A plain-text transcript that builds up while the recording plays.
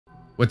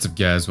What's up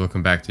guys,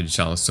 welcome back to the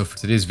channel. So for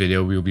today's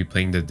video we will be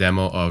playing the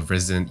demo of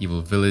Resident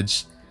Evil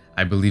Village.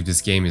 I believe this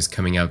game is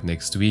coming out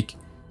next week,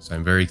 so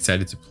I'm very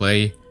excited to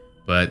play,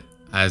 but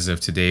as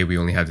of today we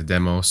only have the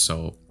demo,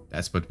 so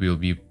that's what we will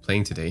be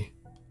playing today.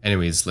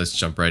 Anyways, let's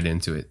jump right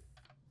into it.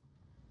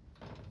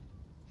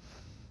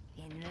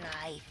 In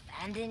life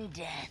and in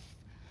death,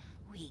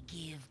 we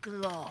give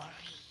glory.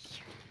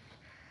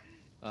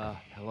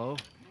 Hello?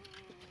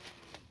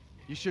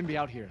 You shouldn't be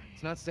out here.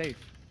 It's not safe.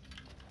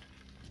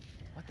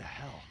 What the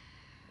hell?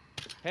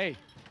 Hey,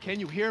 can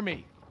you hear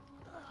me?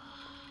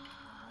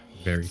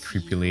 Very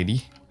creepy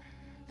lady.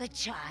 The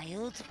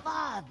child's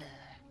father.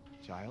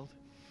 Child?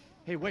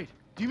 Hey, wait.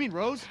 Do you mean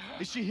Rose?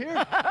 Is she here?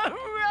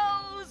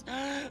 Rose!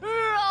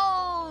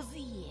 Rose,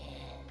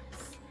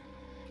 yes.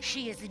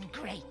 She is in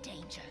great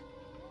danger.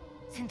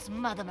 Since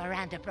Mother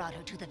Miranda brought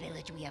her to the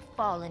village, we have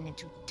fallen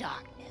into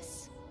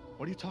darkness.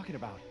 What are you talking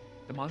about?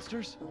 The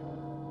monsters?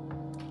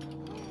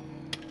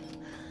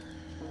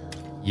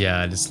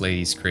 Yeah, this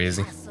lady's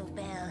crazy. Castle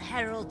Bell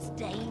heralds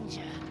danger.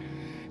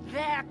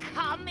 They're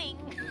coming.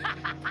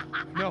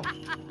 No.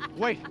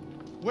 Wait.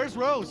 Where's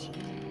Rose?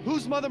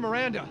 Who's Mother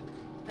Miranda?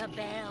 The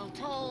bell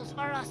tolls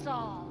for us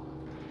all.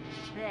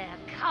 They're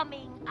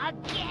coming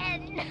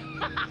again.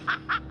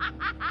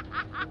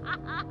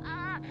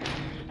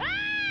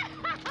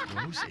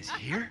 Rose is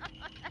here?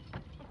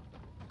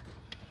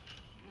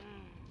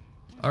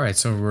 Alright,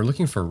 so we're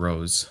looking for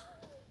Rose.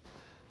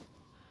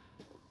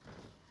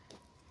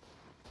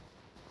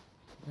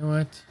 You know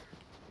what?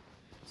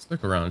 Let's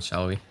look around,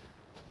 shall we?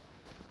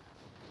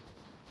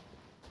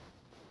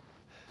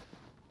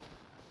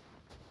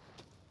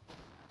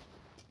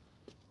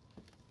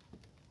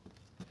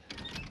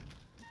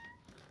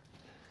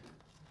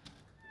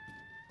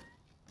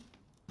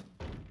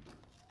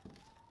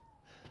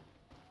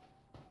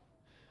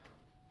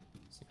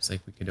 Seems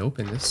like we could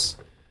open this.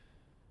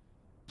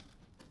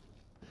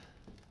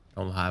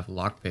 Don't have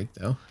lockpick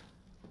though.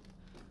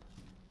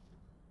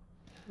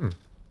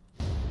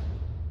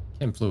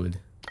 Chem fluid.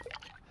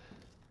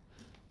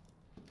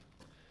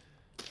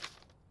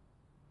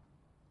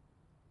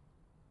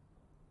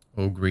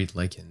 O great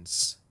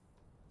lichens,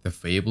 the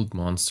fabled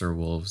monster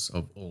wolves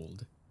of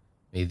old,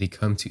 may they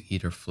come to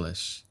eat our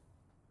flesh,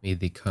 may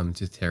they come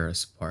to tear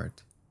us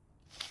apart.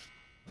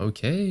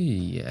 Okay,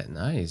 yeah,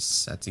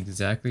 nice. That's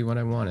exactly what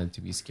I wanted,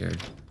 to be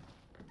scared.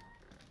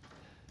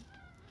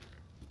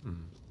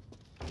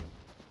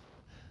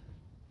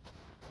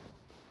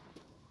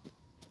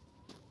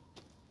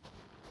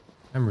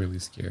 I'm really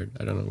scared.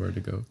 I don't know where to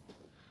go.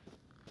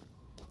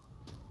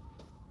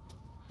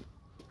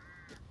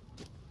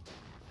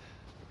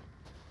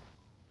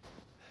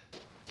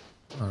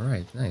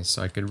 Alright, nice.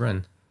 So I could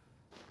run.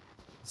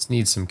 Let's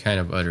need some kind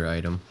of other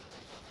item.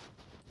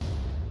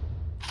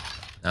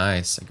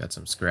 Nice, I got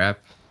some scrap.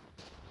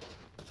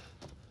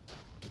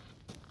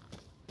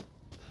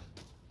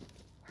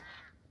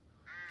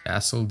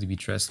 Castle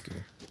Dimitrescu.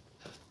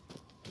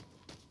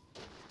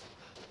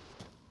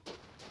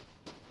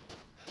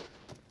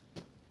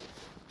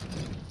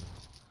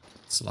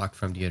 It's locked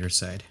from the other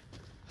side.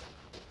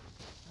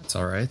 That's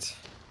alright.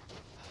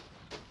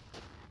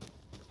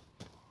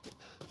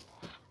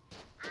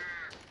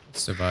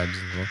 What's the vibes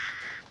in here?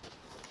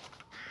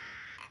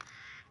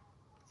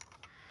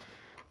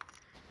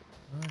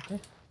 Okay.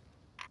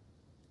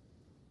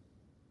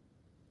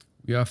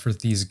 We offer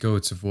these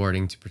goats of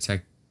warding to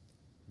protect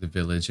the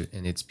village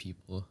and its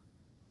people.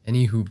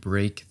 Any who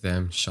break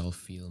them shall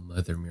feel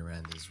Mother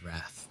Miranda's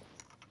wrath.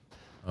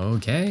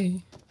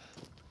 Okay.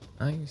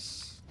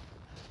 Nice.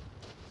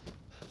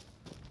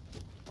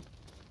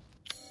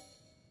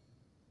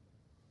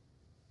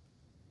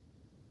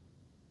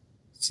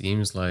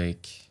 Seems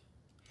like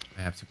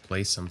I have to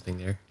place something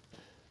there.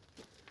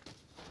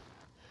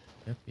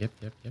 Yep.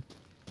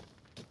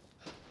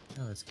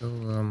 Yeah, let's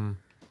go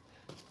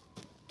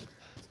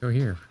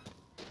here.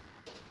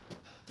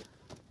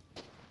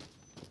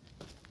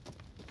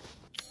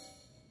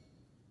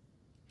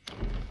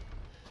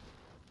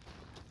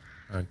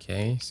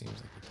 Okay, seems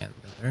like we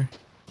can't go there.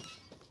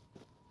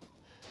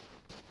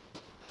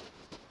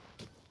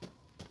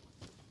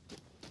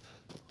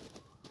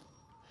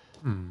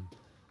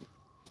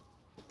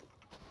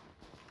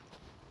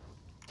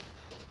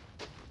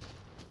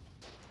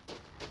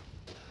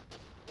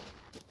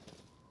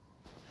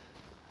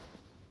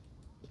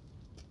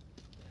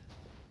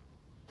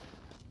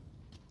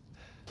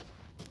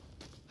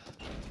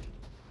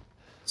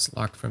 It's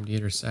locked from the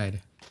other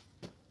side.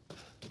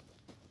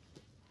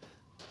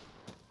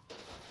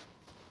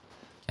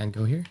 Can't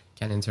go here?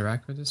 Can't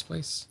interact with this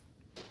place?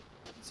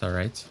 It's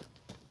alright.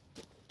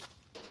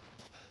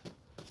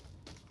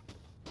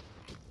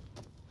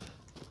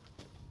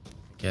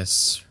 I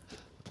guess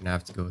we're gonna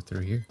have to go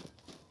through here.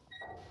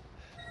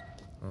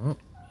 Oh,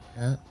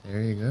 yeah,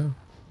 there you go.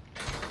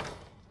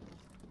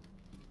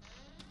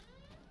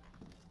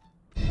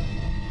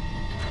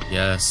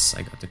 Yes,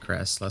 I got the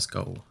crest. Let's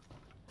go.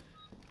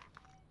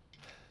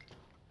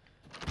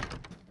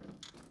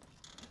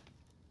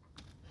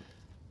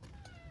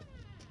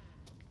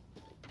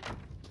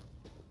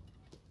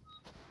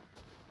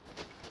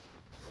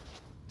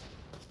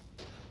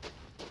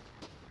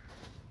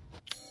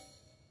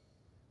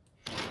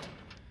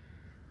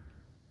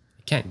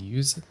 can't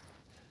use it.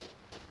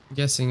 I'm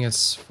guessing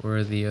it's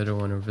for the other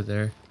one over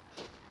there.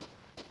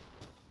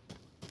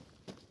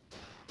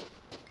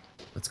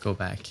 Let's go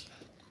back.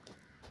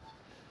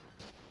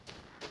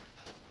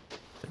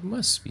 There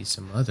must be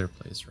some other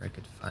place where I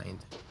could find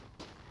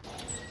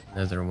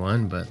another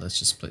one, but let's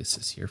just place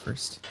this here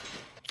first.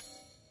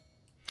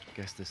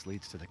 Guess this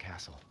leads to the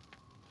castle.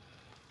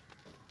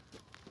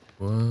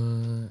 What?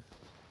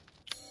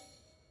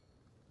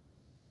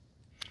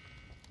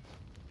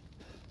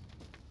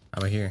 How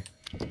about here?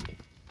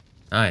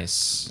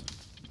 Nice.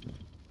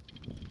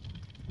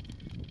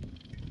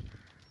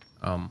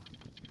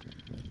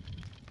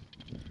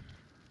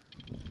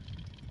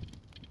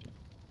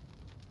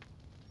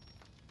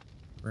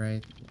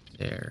 Right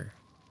there.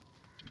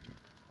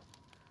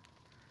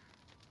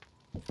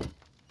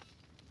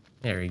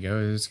 There we go.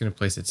 It's gonna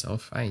place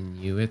itself. I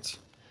knew it.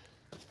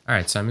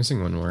 Alright, so I'm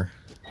missing one more.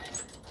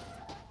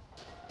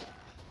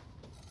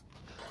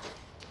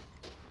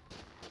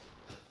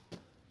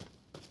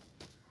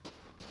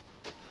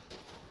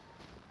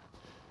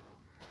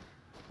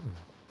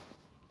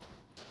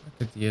 What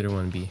could the other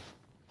one be?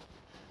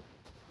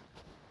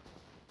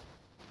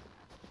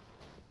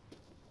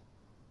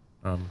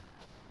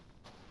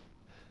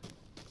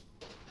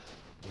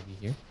 Maybe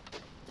here?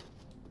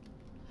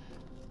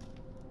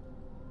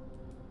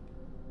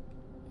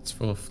 It's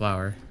full of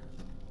flour.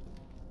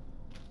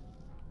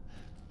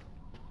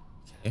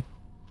 Okay.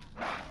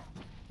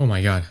 Oh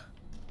my god.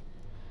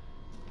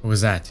 What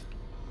was that?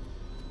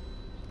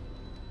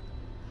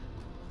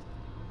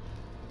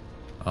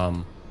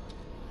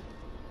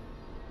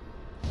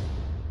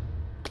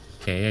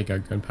 Okay, I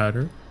got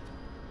gunpowder.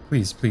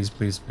 Please, please,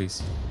 please,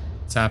 please.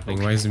 What's happening?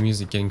 Okay. Why is the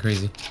music getting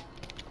crazy?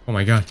 Oh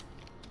my god.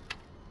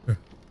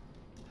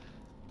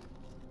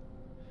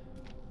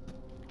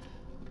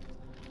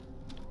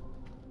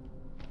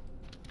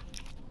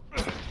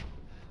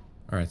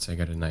 Alright, so I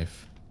got a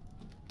knife.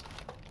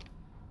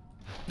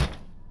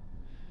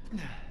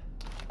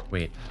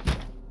 Wait.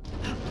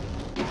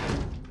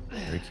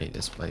 Barricade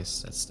this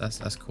place.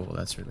 That's cool.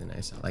 That's really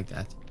nice. I like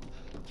that.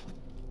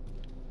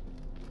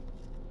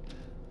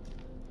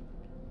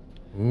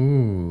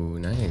 Ooh,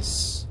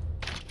 nice.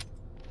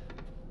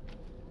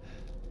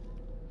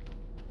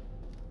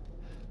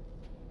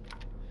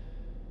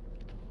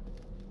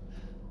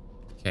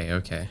 Okay,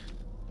 okay.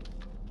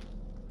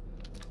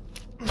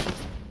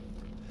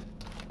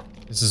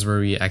 This is where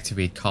we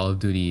activate Call of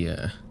Duty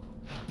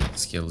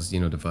skills, you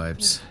know the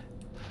vibes.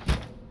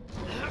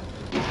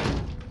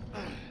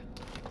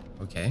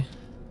 Okay.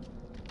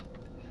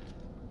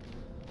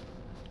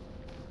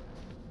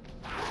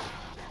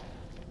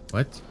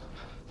 What?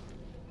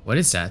 What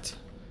is that?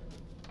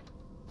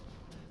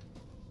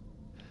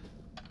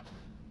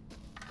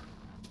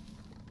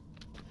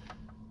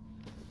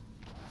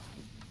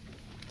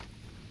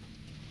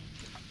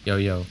 Yo,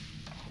 yo.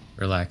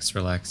 Relax,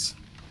 relax.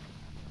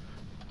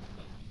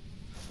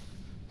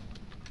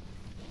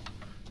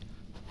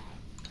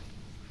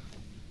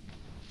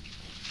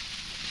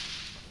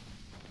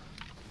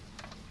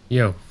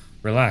 Yo,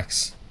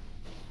 relax.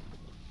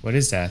 What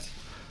is that?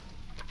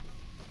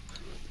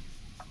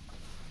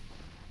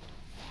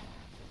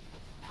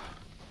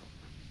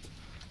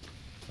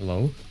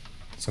 Hello?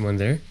 Someone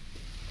there?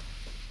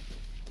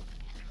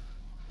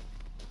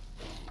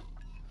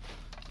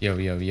 Yo,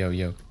 yo, yo,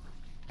 yo.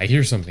 I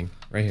hear something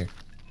right here.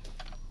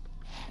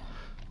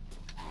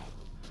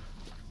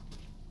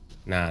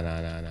 Nah,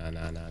 nah, nah, nah,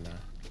 nah, nah, nah.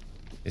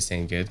 This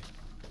ain't good.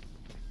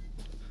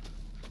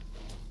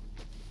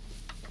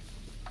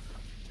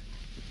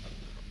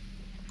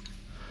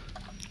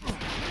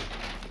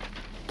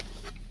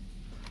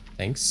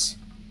 Thanks.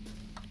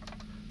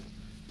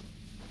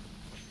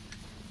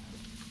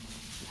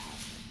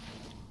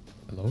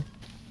 Hello?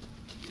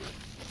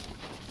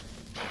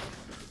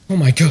 Oh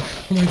my god!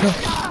 Oh my god!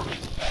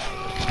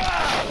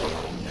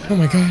 Oh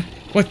my god!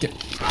 What?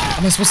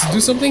 Am I supposed to do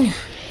something?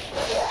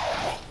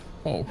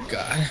 Oh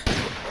god.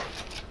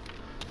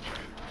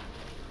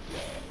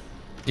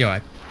 Yo,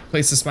 I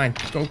place this mine.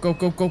 Go, go,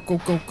 go, go, go,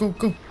 go, go,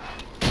 go.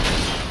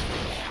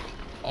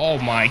 Oh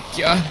my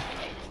god.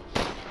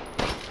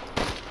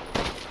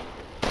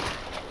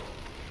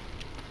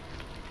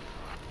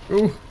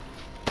 Ooh.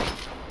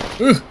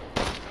 Ooh.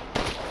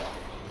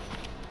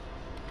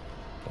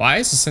 Why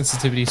is the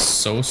sensitivity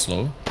so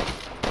slow?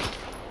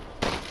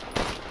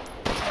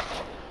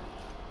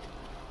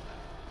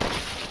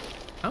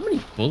 How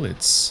many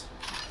bullets?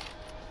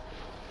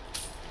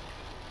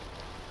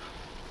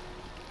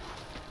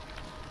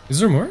 Is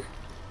there more?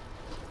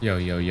 Yo,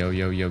 yo, yo,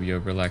 yo, yo, yo,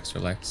 relax,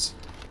 relax.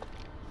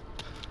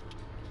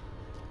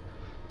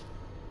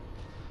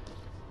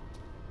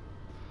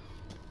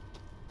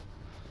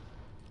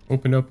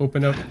 Open up,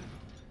 open up.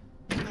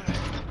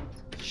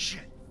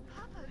 Shit.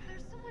 Papa,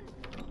 there's someone.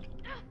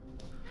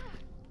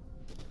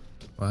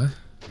 What?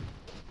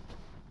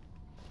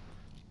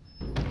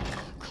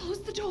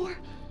 Close the door,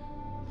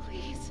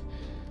 please.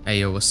 Hey,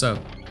 yo, what's up?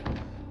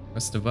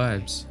 What's the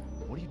vibes?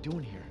 What are you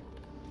doing here?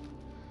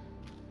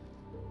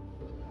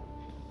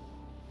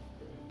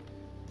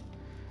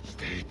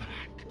 Stay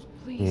back.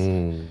 Please,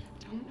 Ooh.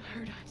 don't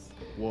hurt us.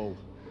 Whoa.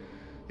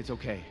 It's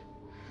okay.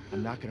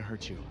 I'm not gonna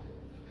hurt you.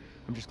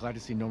 I'm just glad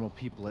to see normal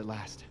people at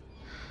last.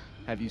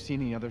 Have you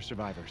seen any other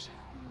survivors?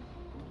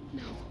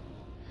 No.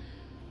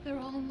 They're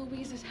all in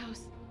Louisa's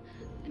house.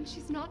 And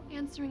she's not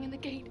answering and the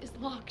gate is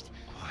locked.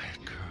 Quiet,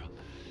 girl.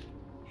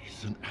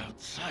 He's an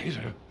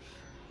outsider.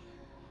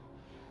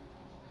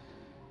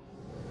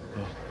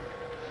 Oh.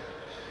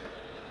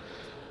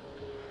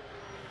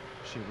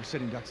 Shit, we're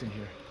sitting ducks in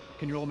here.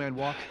 Can your old man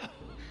walk?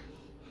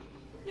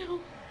 No.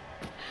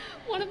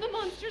 One of the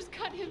monsters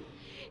cut him.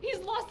 He's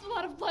lost a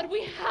lot of blood.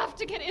 We have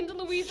to get into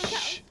Louisa's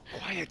house. Shh!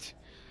 Quiet!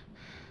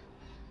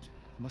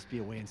 There must be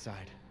a way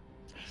inside.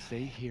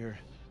 Stay here,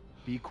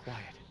 be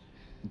quiet,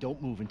 and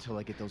don't move until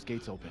I get those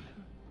gates open.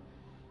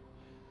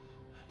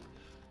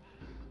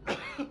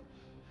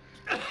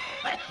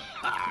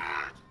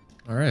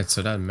 Alright,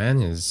 so that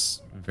man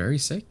is very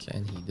sick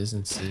and he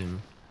doesn't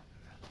seem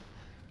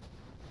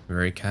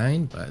very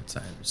kind, but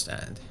I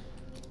understand.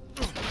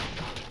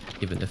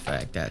 Given the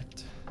fact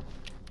that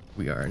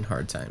we are in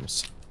hard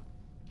times.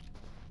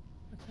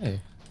 Okay.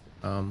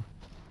 Where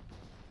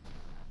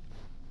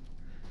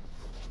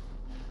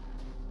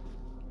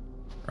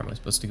am I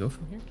supposed to go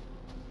from here?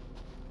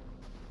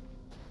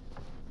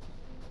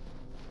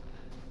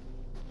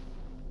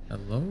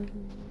 Hello?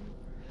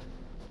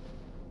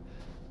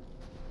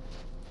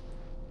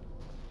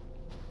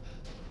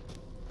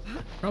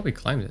 Probably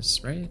climb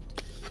this, right?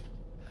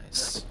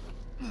 Nice.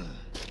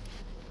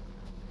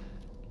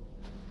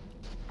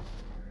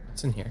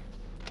 What's in here?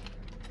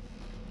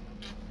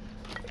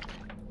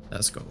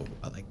 Let's go.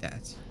 I like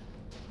that.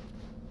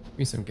 Give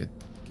me some good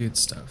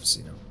stuffs,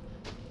 you know.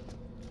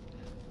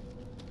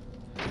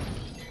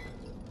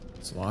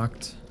 It's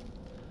locked.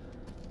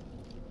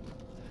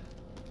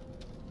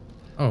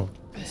 Oh,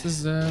 this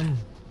is the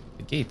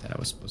gate that I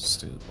was supposed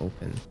to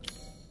open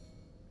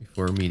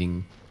before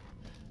meeting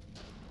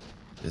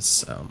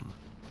this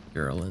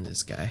girl and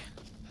this guy.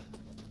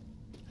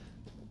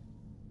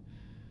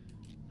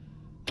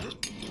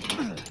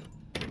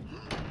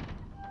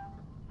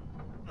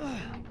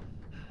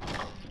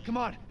 Come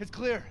on, it's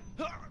clear.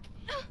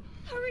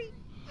 Hurry!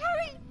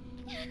 Hurry!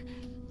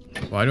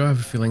 Why do I have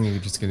a feeling you're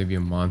just gonna be a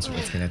monster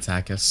that's gonna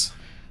attack us?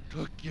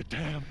 Took your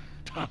damn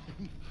time.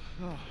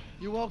 Oh,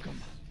 you're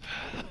welcome.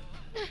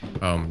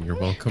 You're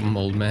welcome,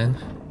 old man.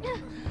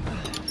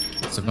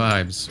 What's the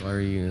vibes? Why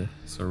are you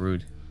so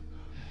rude?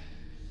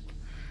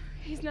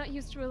 He's not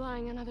used to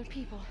relying on other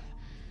people.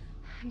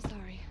 I'm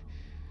sorry.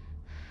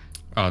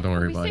 Oh, don't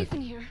worry We'll about be it. safe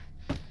in here.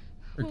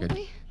 We're Won't good.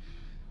 we?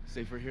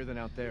 Safer here than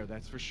out there,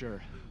 that's for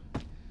sure.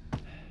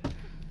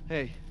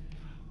 Hey,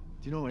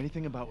 do you know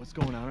anything about what's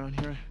going on around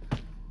here?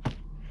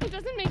 It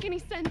doesn't make any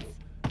sense.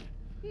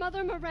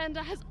 Mother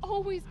Miranda has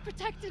always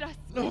protected us.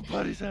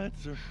 Nobody's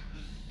answer.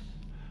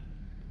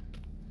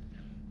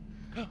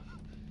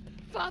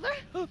 Father,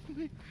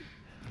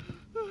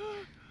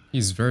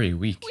 He's very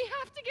weak. we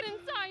have to get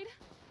inside.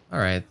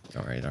 Alright.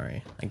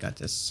 I got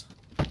this.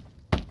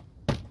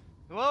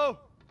 Hello?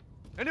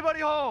 Anybody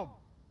home?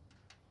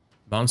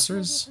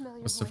 Monsters? Maybe a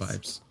familiar What's the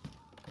voice.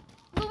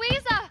 vibes?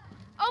 Louisa,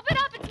 open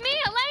up. It's me,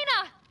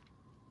 Elena.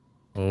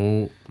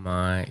 Oh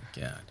my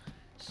god.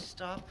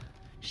 Stop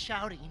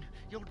shouting.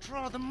 You'll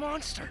draw the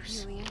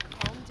monsters. Julian,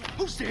 calm down.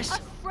 Who's this? A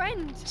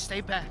friend.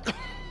 Stay back.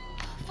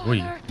 Oi.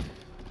 Father,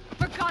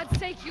 for God's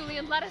sake,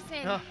 Julian, let us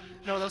in.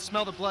 No, they'll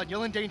smell the blood.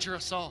 You'll endanger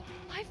us all.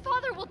 My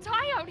father will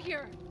die out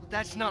here.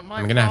 That's not my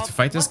I'm gonna have to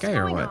problem. fight this What's guy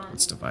or going what? on?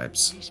 What's the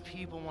vibes? These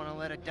people want to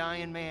let a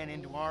dying man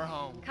into our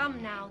home.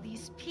 Come now,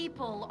 these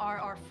people are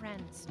our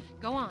friends.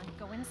 Go on,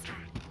 go inside.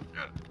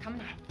 Come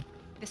now,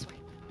 this way.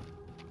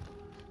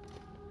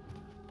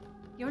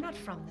 You're not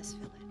from this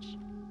village.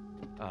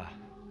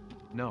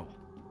 No.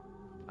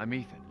 I'm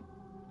Ethan.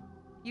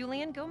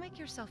 Julian, go make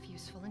yourself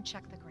useful and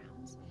check the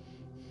grounds.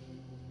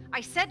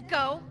 I said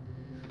go!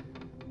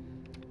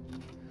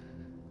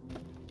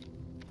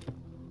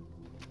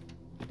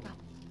 Well,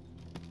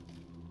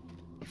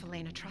 if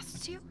Elena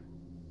trusts you,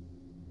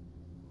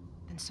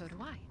 then so do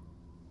I.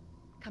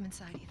 Come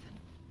inside, Ethan.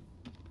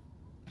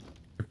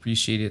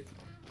 Appreciate it.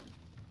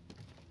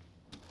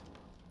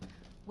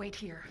 Wait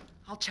here.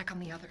 I'll check on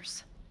the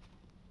others.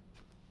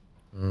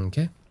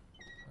 Okay.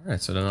 Alright,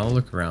 so then I'll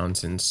look around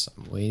since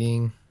I'm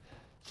waiting.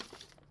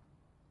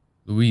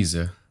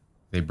 Louisa.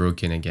 They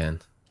broke in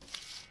again.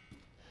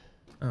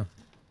 Oh.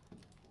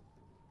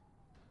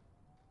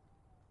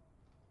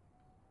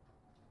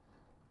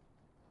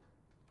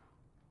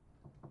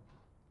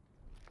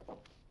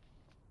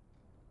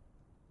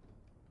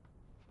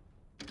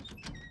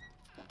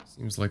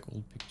 Seems like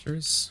old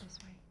pictures. This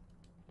way.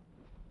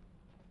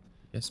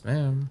 Yes,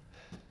 ma'am.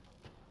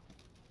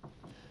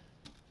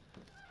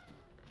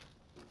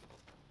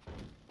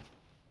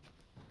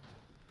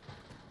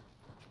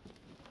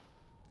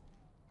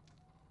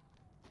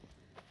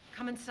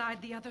 Come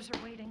inside. The others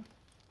are waiting.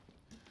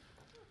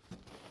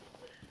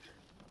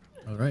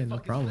 Alright, no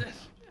problem.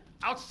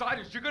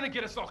 Outsiders, you're gonna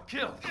get us all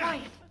killed.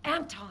 Quiet,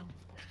 Anton.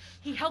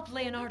 He helped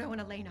Leonardo and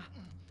Elena.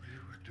 We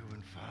were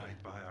doing fine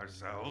by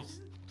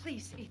ourselves.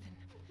 Please, Ethan.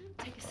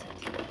 Take a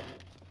seat.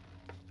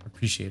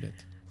 Appreciate it.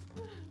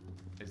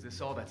 Is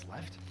this all that's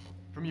left?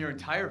 From your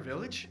entire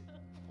village?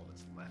 All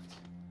that's left.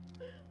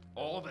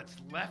 All that's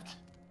left?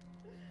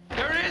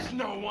 There is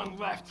no one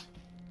left!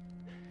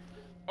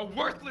 A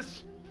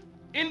worthless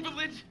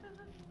invalid?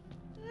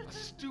 A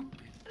stupid,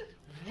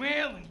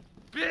 wailing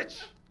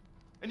bitch!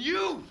 And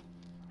you!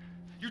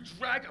 You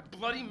drag a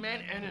bloody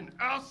man and an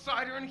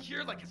outsider in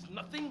here like it's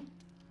nothing?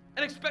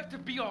 And expect to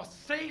be all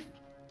safe?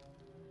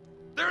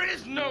 There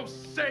is no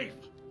safe!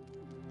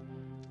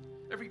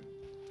 Every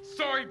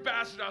sorry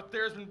bastard out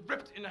there has been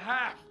ripped in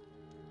half.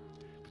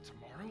 But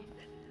tomorrow?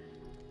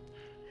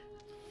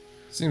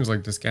 Seems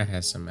like this guy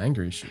has some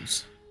anger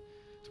issues.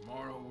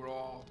 Tomorrow we'll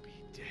all be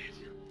dead.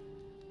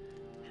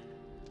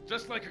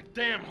 Just like her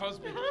damn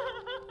husband.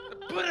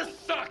 Put a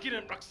sock in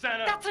it,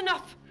 Roxana! That's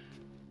enough!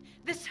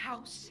 This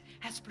house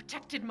has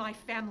protected my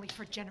family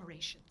for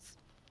generations.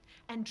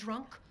 And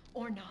drunk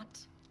or not,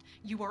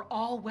 you are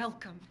all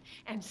welcome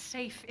and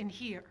safe in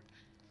here.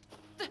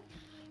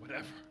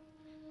 Whatever.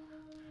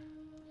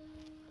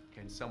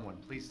 Can someone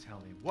please tell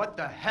me what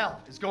the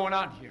hell is going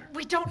on here?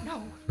 We don't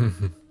know.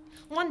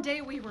 One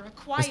day we were a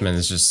quiet, This man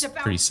is just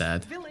devout pretty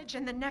sad. village,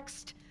 and the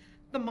next,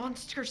 the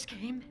monsters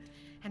came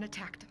and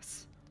attacked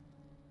us.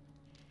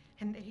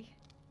 And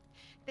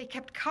they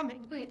kept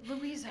coming. Wait,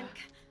 Louisa.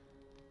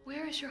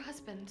 Where is your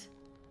husband?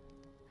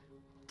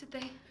 Did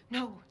they?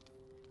 No.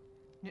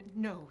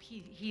 No,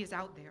 he is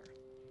out there.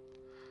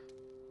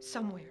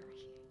 Somewhere.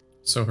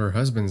 So her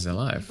husband's He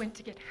alive. went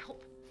to get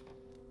help.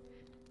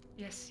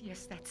 Yes,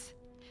 that's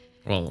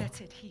Well,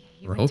 it. He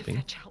we're went hoping.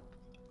 to fetch help.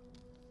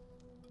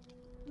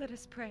 Let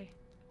us pray.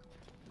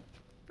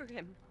 For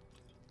him.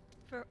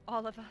 For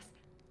all of us.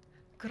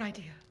 Good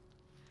idea.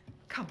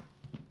 Come.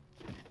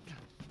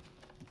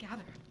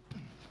 Gather.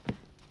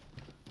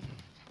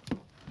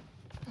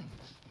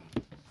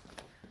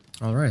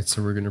 all right,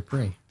 so we're gonna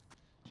pray.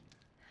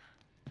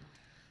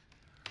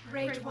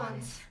 Great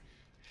ones,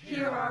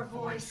 hear our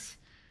voice.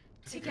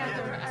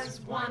 Together as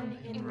one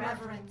in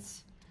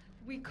reverence,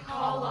 we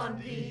call on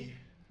thee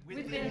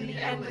within the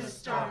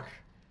endless dark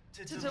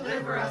to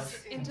deliver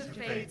us into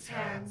fate's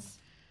hands.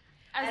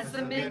 As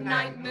the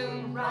midnight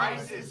moon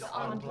rises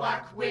on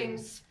black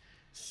wings,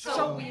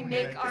 so we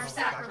make our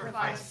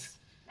sacrifice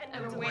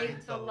and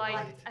await the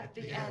light at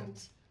the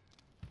end.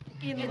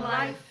 In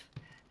life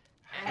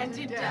and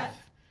in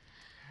death,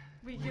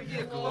 we give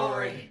you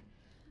glory,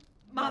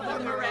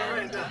 Mother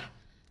Miranda.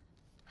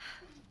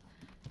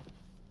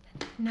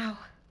 Now,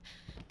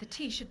 the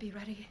tea should be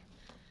ready.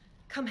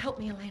 Come help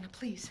me, Elena,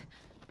 please.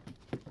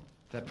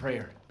 That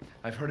prayer,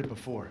 I've heard it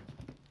before.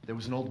 There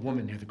was an old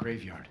woman near the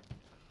graveyard.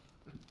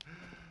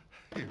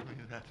 Hear me,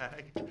 that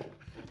hag?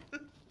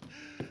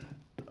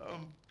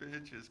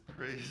 Bitch is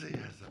crazy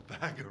as a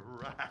bag of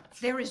rats.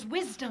 There is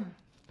wisdom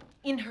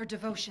in her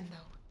devotion,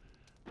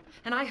 though.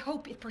 And I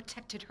hope it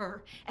protected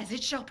her as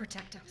it shall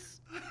protect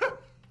us.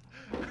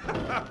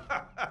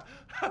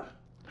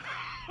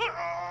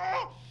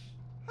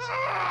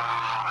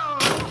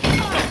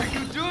 What are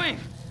you doing?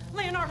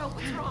 Leonardo,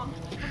 what's wrong?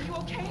 Are you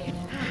okay?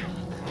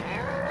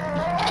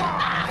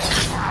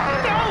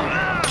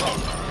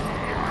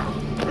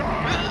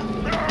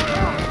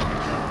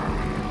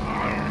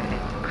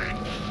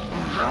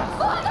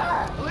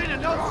 Elena,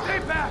 no, stay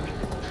back!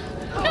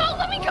 No,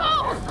 let me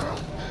go!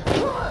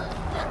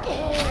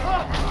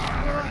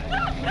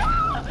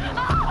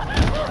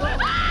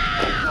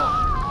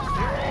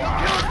 They'll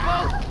kill us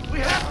both! We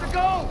have to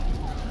go!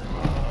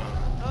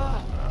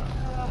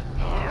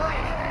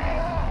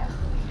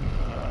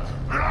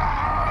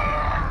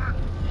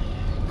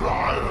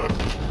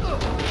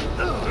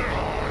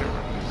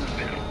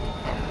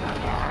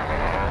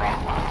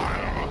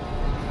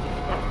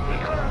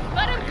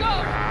 Let him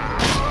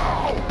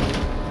go!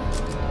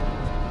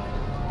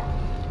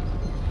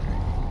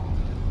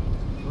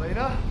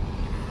 Elena?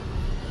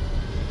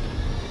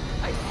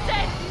 I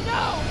said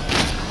no!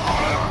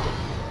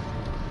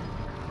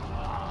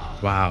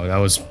 Wow, that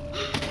was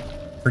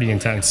pretty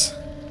intense.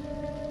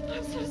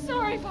 I'm so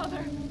sorry, Father.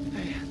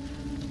 Hey,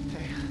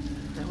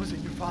 that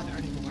wasn't your father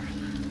anymore.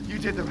 You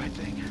did the right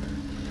thing.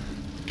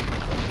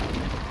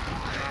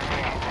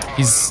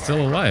 He's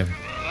still alive.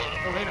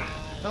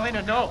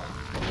 Elena, no!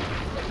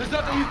 There's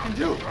nothing you can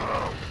do!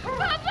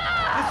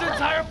 Papa! This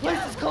entire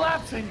place is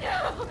collapsing!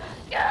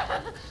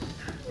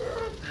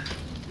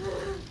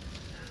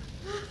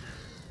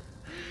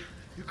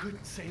 You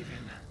couldn't save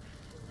him.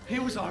 He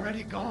was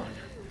already gone.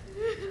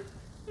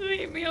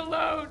 Leave me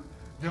alone.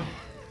 No,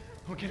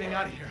 we're getting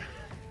out of here.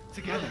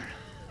 Together.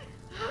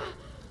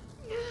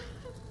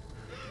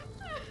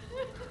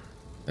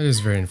 That is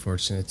very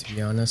unfortunate, to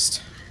be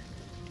honest.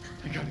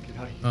 We gotta get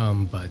out of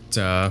here.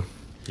 But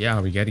yeah,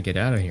 we gotta get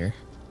out of here.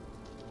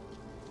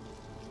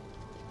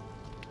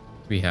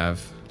 Do we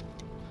have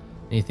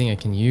anything I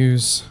can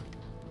use?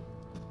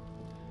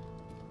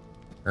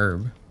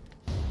 Herb.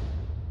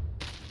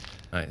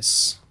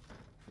 Nice.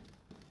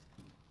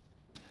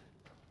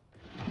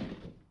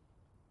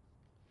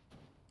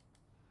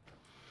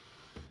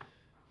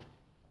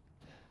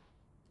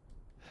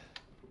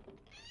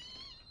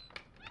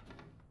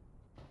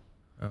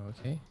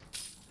 okay.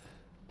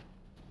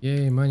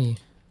 Yay, money.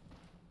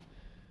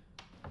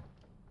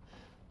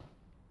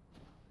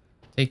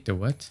 Take the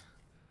what?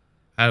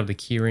 Out of the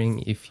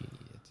keyring if you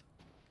need it.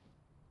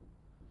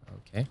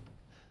 Okay.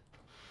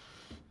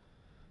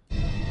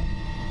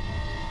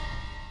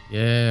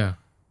 Yeah.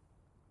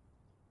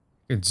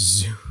 Good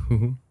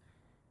zoom.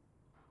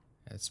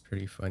 That's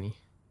pretty funny.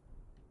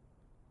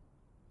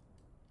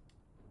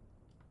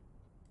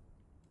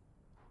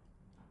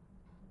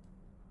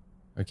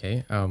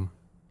 Okay, how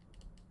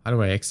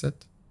do I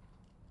exit?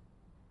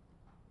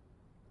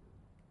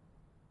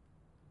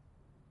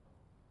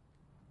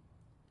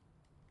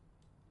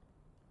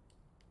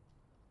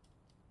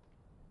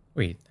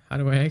 Wait, how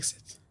do I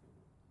exit?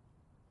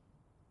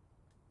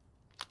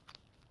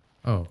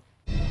 Oh,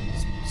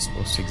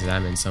 supposed to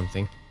examine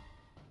something.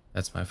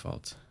 That's my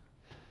fault.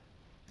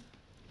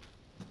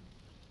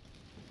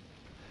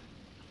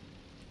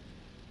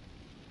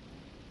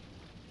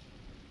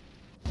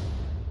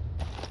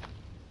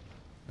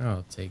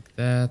 I'll take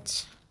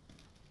that.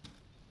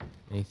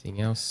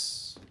 Anything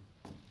else?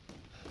 I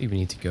think we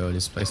need to go.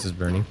 This place is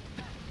burning.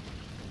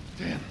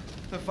 Damn,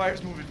 the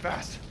fire's moving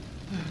fast.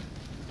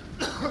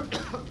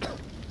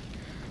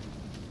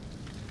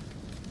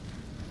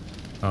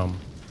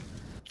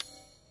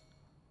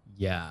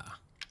 Yeah,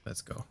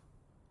 let's go.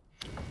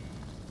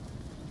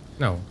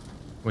 No,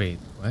 wait,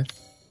 what?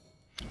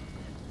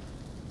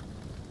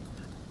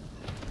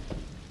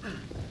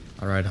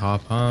 Alright,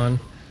 hop on.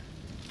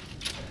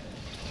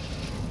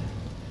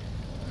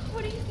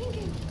 What are you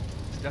thinking?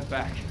 Step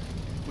back.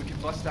 We can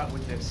bust out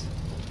with this.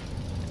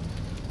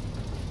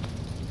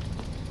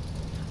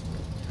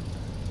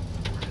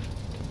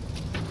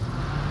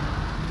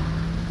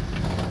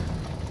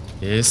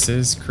 This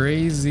is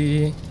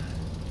crazy.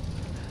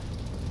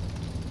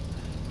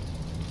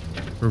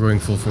 We're going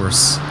full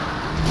force.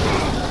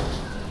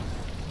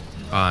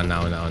 Ah,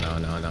 no.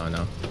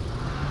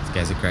 This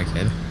guy's a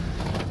crackhead.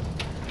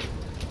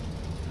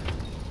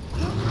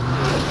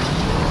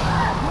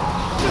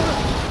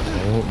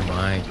 Oh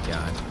my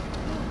god.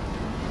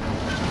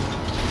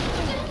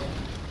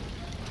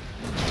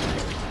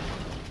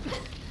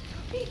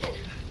 Ethan,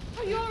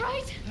 are you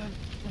alright? I'm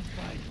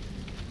fine.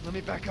 Let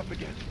me back up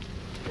again.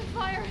 The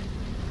fire.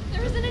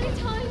 There isn't any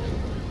time.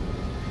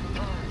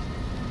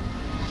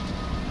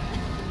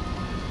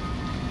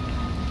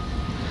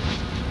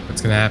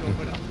 What's gonna happen?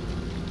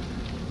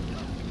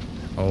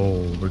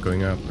 Oh, we're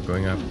going up.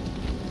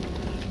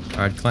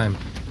 Alright, climb.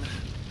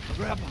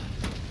 Grandma,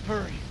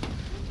 hurry.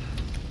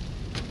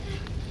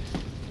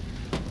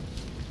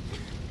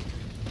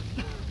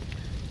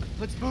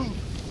 Let's move.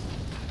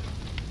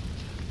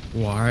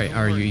 Why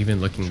are you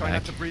even looking Try back?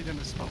 not to breathe in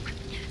the smoke.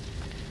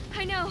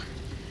 I know.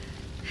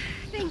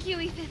 Thank you,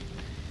 Ethan.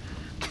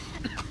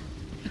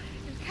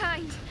 You're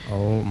kind.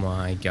 Oh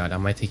my god,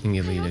 am I taking the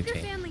I lead? hope your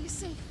Okay. family is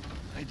safe.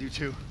 I do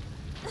too.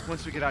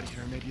 Once we get out of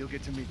here, maybe you'll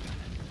get to meet them.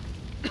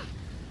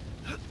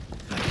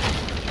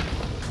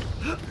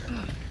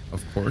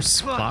 Of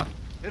course. Come on. Plot.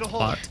 It'll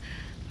hold. Plot.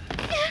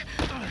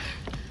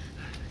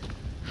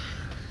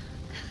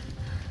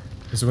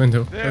 There's a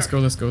window. There. Let's go.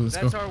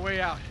 That's our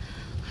way out.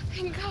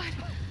 Thank God.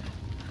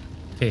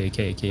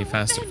 Okay,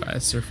 faster. The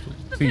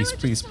Please,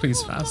 village is full of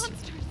faster.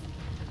 monsters.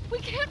 We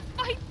can't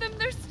fight them.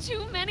 There's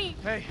too many.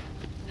 Hey,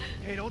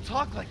 don't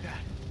talk like that.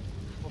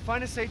 We'll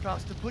find a safe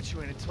house to put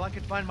you in until I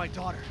can find my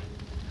daughter.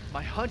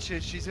 My hunch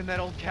is she's in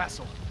that old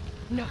castle.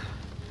 No.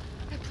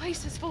 That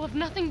place is full of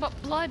nothing but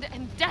blood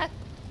and death.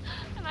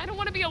 And I don't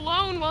want to be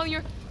alone while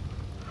you're...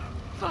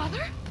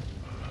 Father?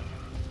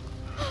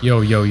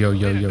 Yo.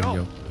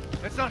 No,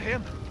 that's not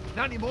him.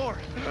 Not anymore.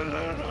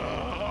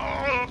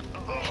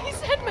 He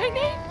said my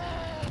name.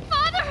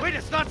 Father! Wait,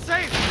 it's not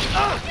safe.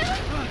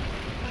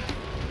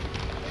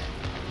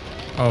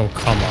 Oh,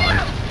 come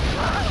on.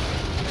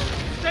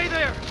 Stay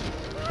there.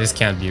 This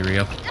can't be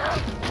real.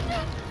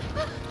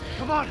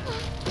 Come on.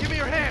 Give me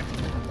your hand.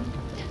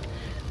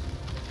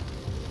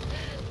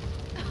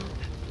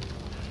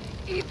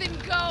 Ethan,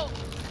 go!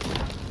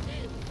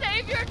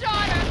 Save your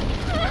daughter!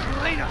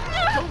 Elena,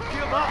 don't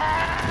give up.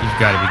 You've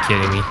got to be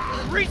kidding me.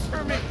 Reach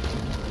for me.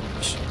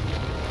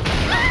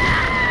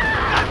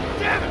 God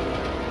damn it.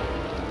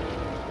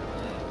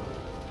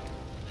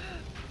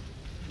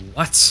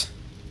 What?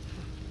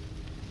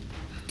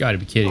 Got to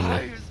be kidding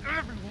Why me. is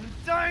everyone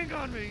dying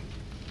on me?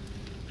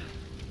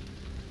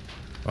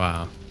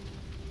 Wow.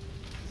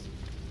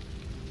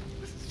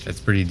 That's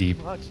pretty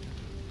deep. Much.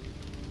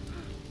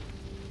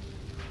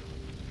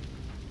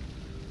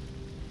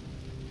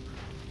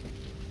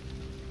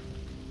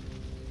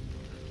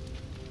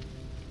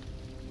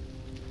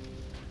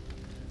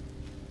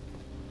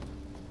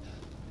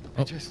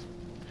 I just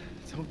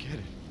don't get it.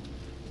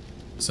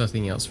 There's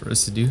nothing else for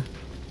us to do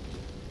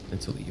than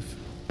to leave.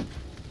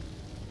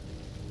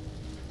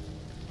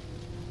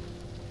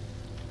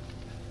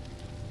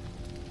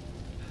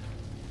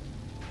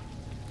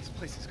 This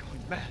place is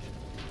going mad.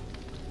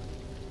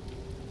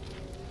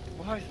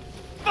 Why the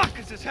fuck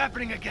is this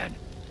happening again?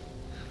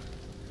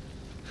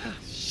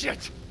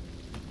 Shit!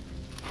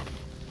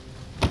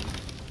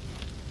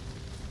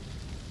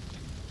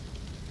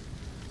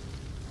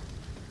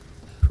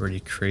 pretty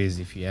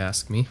crazy if you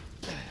ask me.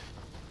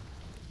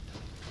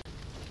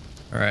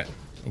 Alright,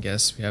 I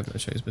guess we have no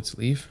choice but to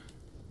leave.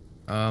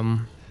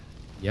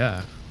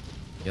 Yeah.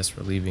 I guess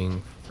we're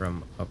leaving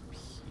from up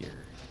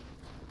here.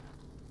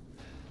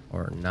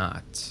 Or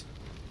not.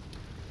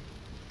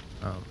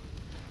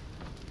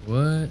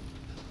 What?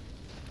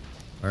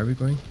 Where are we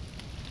going?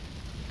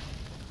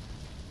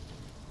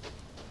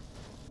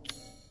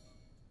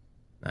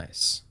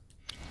 Nice.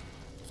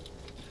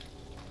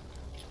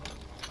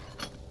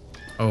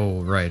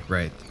 Oh, right.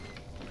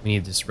 We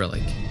need this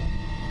relic.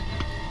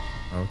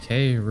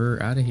 Okay,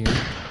 we're out of here.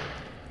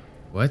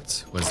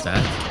 What was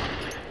that?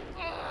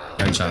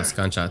 Gunshots.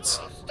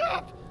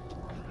 Stop!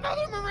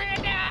 Mother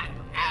Miranda!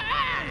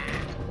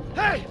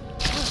 Hey!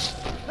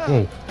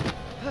 Whoa.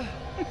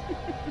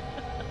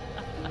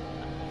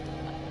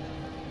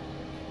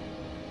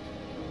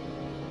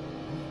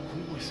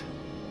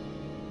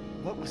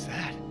 What was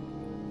that?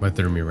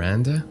 Mother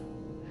Miranda?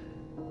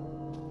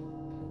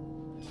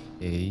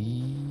 Okay,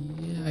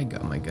 I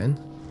got my gun.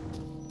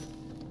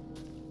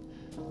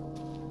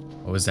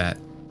 What was that?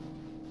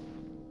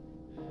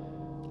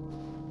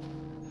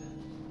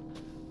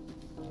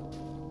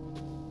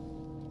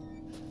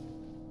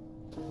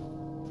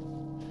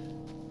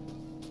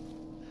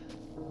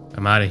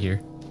 I'm out of here.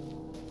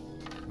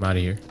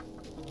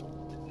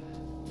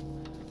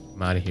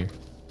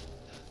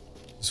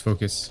 Just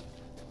focus.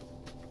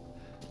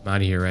 I'm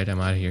out of here, right?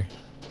 I'm out of here.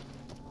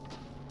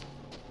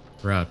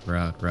 We're out.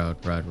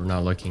 We're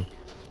not looking.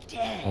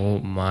 Death. Oh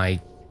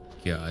my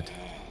god.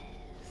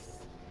 Yes.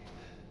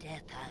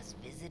 Death has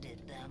visited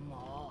them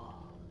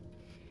all.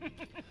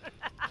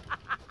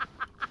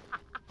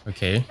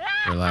 Okay,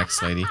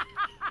 relax, lady.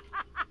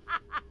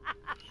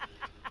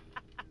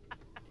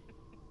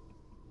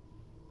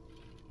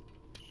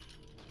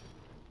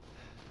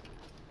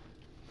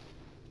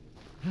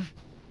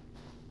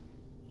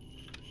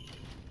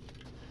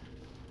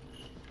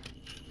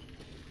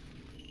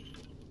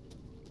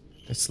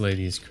 This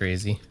lady is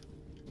crazy.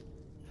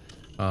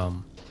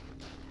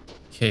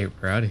 Okay,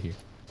 we're out of here.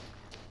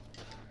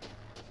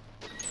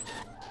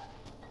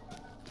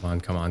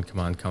 Come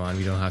on.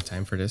 We don't have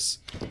time for this.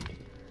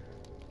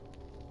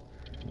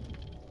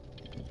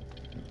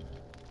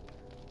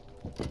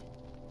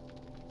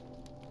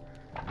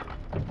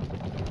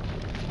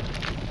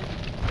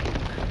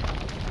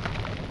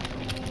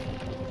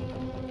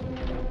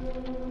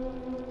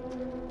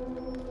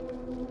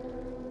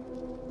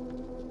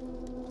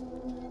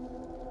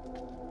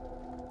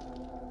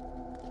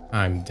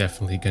 I'm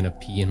definitely gonna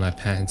pee in my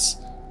pants.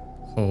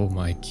 Oh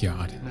my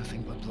god.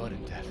 Nothing but blood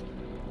and death.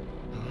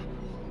 Huh?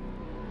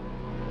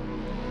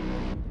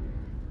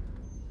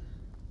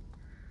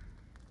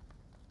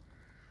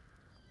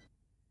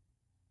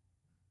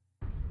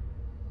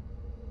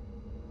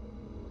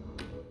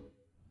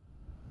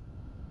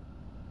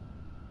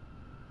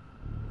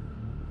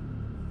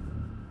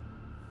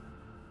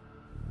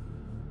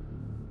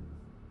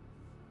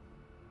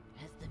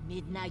 As the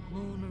midnight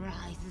moon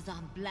rises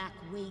on black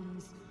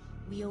wings,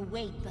 we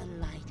await the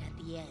light at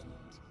the end.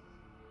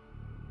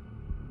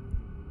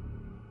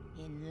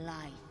 In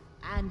life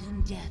and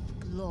in death,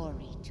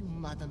 glory to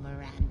Mother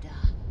Miranda.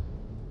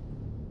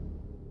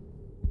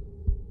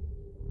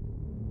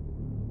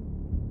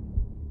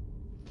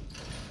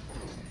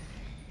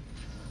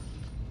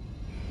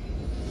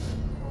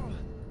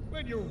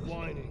 When you're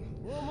whining,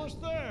 we're almost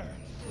there.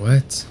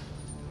 What?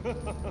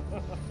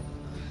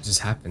 What just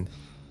happened?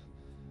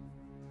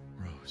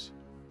 Rose,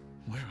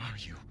 where are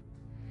you?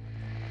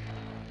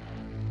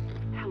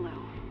 Hello.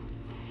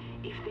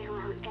 If there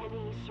are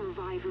any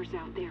survivors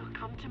out there,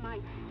 come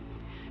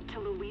to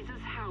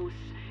Louisa's house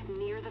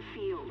near the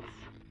fields.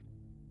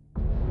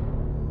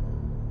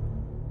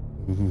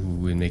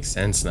 Ooh, it makes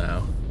sense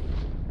now.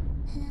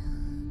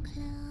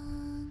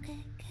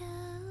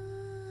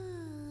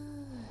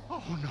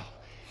 Oh no,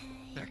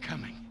 they're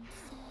coming.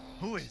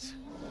 Who is?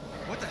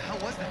 What the hell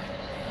was that?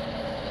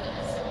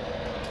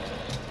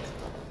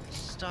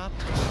 Stop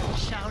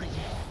shouting.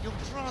 You'll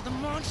draw the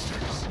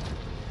monsters.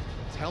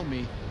 Tell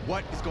me,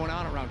 what is going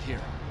on around here?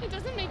 It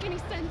doesn't make any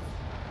sense.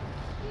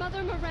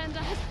 Mother Miranda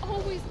has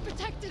always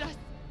protected us.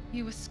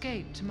 You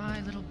escaped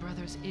my little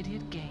brother's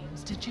idiot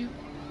games, did you?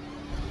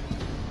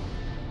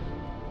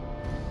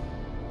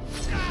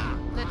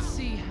 Let's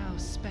see how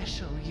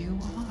special you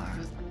are.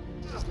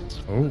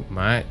 Oh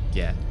my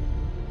god.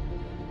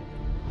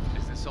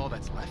 Is this all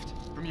that's left?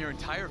 From your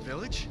entire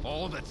village?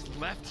 All that's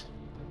left?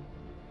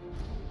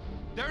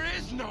 There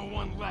is no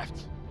one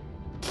left!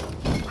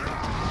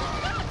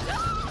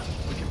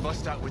 We can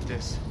bust out with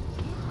this.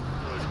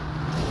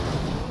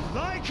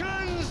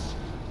 Lycans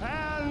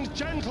and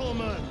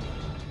gentlemen,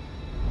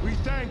 we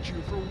thank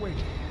you for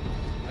waiting.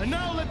 And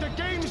now let the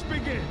games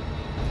begin.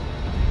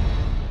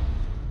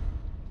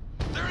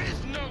 There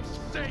is no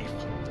safe!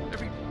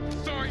 Every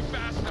sorry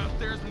bastard out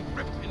there has been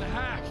ripped in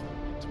half.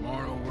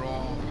 Tomorrow we'll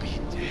all be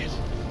dead.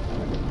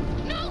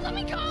 No, let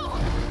me go!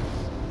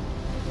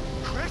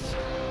 Chris?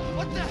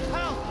 What the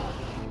hell?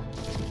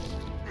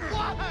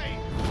 Why?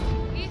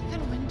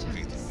 Ethan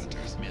Winters.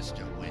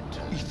 Mr.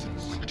 Winters. Ethan.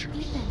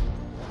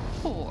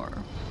 Poor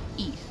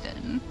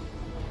Ethan.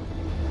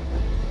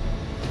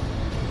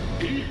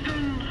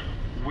 Ethan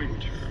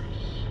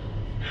Winters,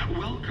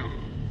 welcome.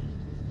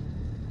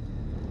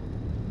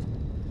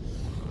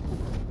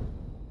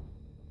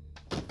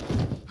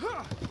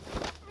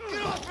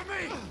 Get off of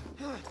me!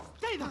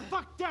 Stay the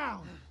fuck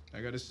down!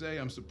 I gotta say,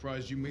 I'm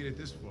surprised you made it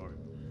this far.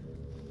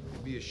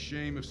 It'd be a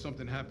shame if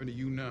something happened to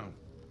you now.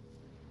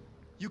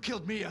 You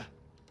killed Mia.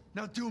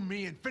 Now do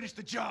me and finish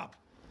the job.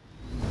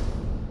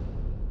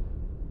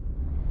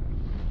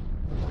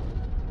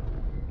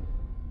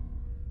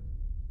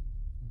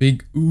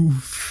 Big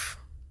oof.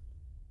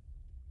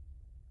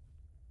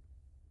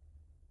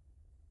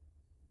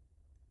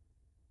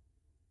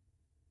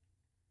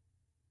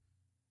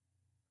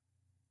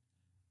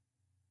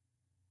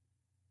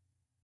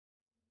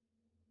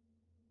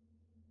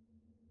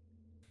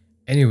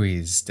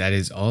 Anyways, that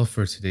is all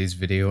for today's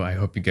video. I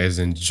hope you guys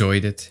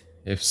enjoyed it.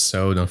 If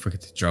so, don't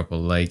forget to drop a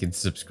like and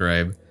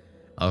subscribe.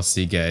 I'll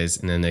see you guys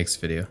in the next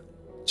video.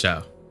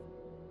 Ciao.